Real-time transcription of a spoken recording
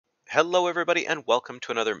Hello everybody and welcome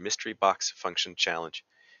to another mystery box function challenge.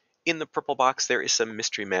 In the purple box there is some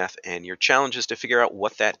mystery math and your challenge is to figure out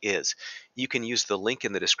what that is. You can use the link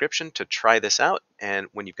in the description to try this out, and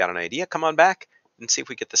when you've got an idea, come on back and see if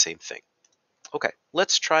we get the same thing. Okay,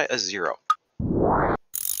 let's try a 0.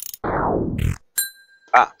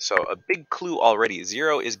 So a big clue already.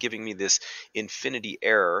 0 is giving me this infinity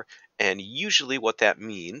error, and usually what that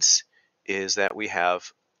means is that we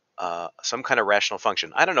have some kind of rational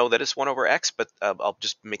function. I don't know that it's 1 over x, but I'll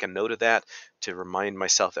just make a note of that to remind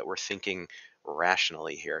myself that we're thinking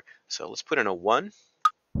rationally here. So let's put in a 1.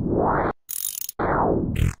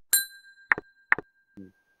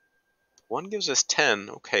 1 gives us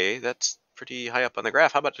 10. Okay, that's pretty high up on the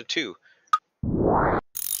graph. How about a 2?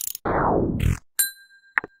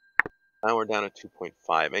 Now we're down at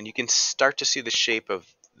 2.5, and you can start to see the shape of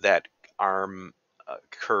that arm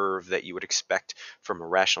curve that you would expect from a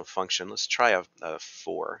rational function. Let's try a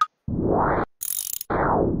 4. And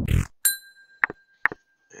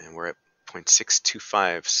we're at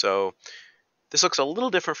 0.625. So this looks a little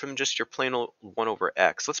different from just your plain old 1 over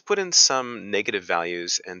x. Let's put in some negative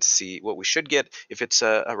values and see what we should get. If it's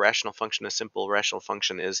a rational function, a simple rational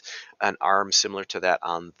function is an arm similar to that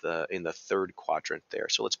in the third quadrant there.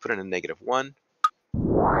 So let's put in a -1.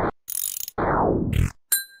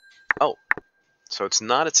 Oh, so it's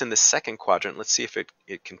not, it's in the second quadrant. Let's see if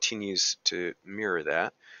it continues to mirror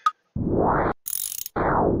that.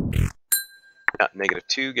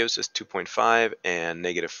 -2 gives us 2.5, and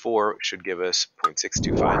 -4 should give us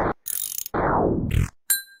 0.625.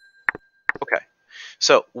 Okay,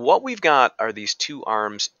 so what we've got are these two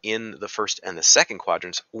arms in the first and the second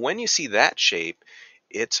quadrants. When you see that shape,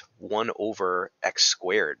 it's 1 over x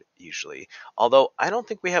squared usually. Although I don't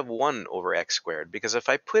think we have 1 over x squared, because if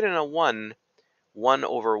I put in a 1, 1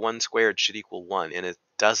 over 1 squared should equal 1, and it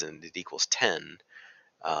doesn't. It equals 10.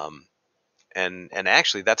 Um, and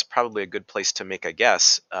actually, that's probably a good place to make a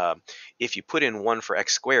guess. If you put in 1 for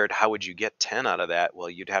x squared, how would you get 10 out of that? Well,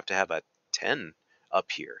 you'd have to have a 10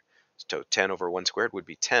 up here. So 10 over 1 squared would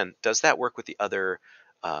be 10. Does that work with the other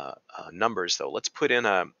numbers, though? Let's put in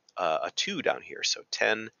a 2 down here. So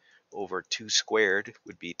 10 over 2 squared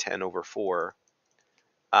would be 10 over 4.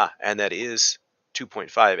 And that is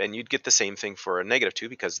 2.5. And you'd get the same thing for a -2,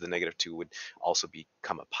 because the -2 would also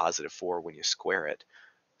become a +4 when you square it.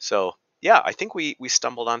 So yeah, I think we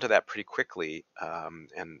stumbled onto that pretty quickly,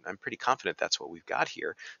 and I'm pretty confident that's what we've got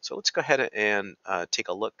here. So let's go ahead and take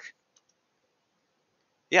a look.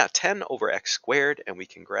 Yeah, 10 over x squared, and we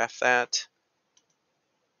can graph that.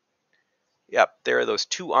 Yep, there are those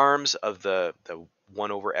two arms of the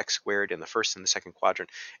 1 over x squared in the first and the second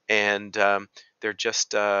quadrant, and they're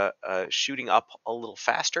just shooting up a little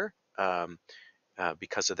faster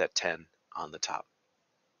because of that 10 on the top.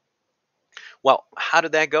 Well, how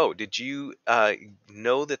did that go? Did you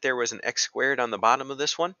know that there was an x squared on the bottom of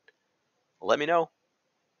this one? Let me know.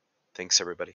 Thanks, everybody.